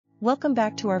Welcome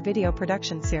back to our video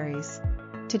production series.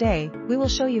 Today, we will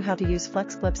show you how to use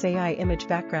FlexClip's AI Image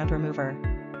Background Remover.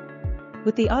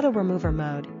 With the Auto Remover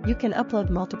mode, you can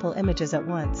upload multiple images at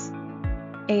once.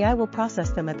 AI will process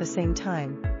them at the same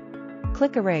time.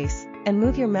 Click Erase, and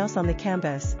move your mouse on the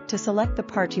canvas to select the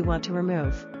part you want to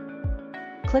remove.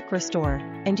 Click Restore,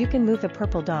 and you can move the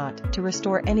purple dot to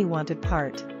restore any wanted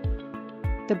part.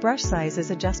 The brush size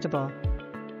is adjustable.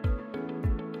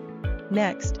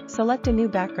 Next, select a new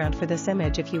background for this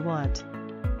image if you want.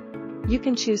 You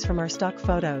can choose from our stock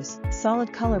photos,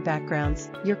 solid color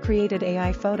backgrounds, your created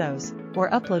AI photos, or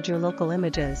upload your local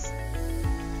images.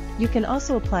 You can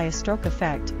also apply a stroke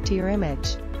effect to your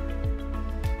image.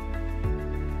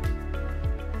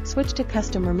 Switch to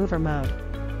Custom Remover mode.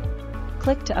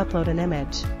 Click to upload an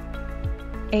image.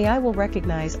 AI will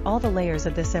recognize all the layers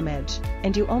of this image,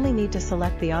 and you only need to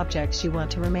select the objects you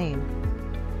want to remain.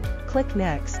 Click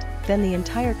Next, then the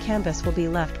entire canvas will be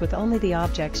left with only the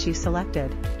objects you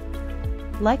selected.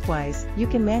 Likewise, you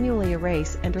can manually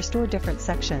erase and restore different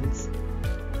sections.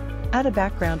 Add a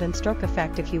background and stroke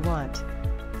effect if you want.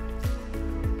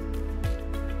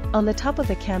 On the top of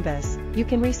the canvas, you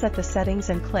can reset the settings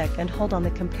and click and hold on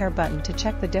the Compare button to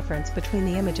check the difference between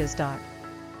the images.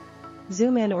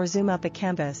 Zoom in or zoom out the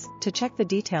canvas to check the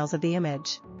details of the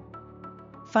image.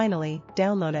 Finally,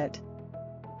 download it.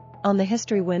 On the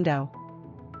History window,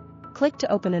 click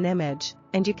to open an image,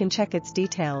 and you can check its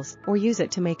details or use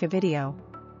it to make a video.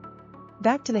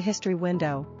 Back to the History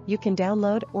window, you can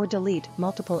download or delete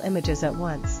multiple images at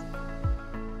once.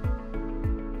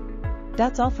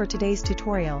 That's all for today's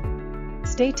tutorial.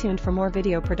 Stay tuned for more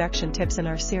video production tips in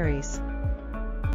our series.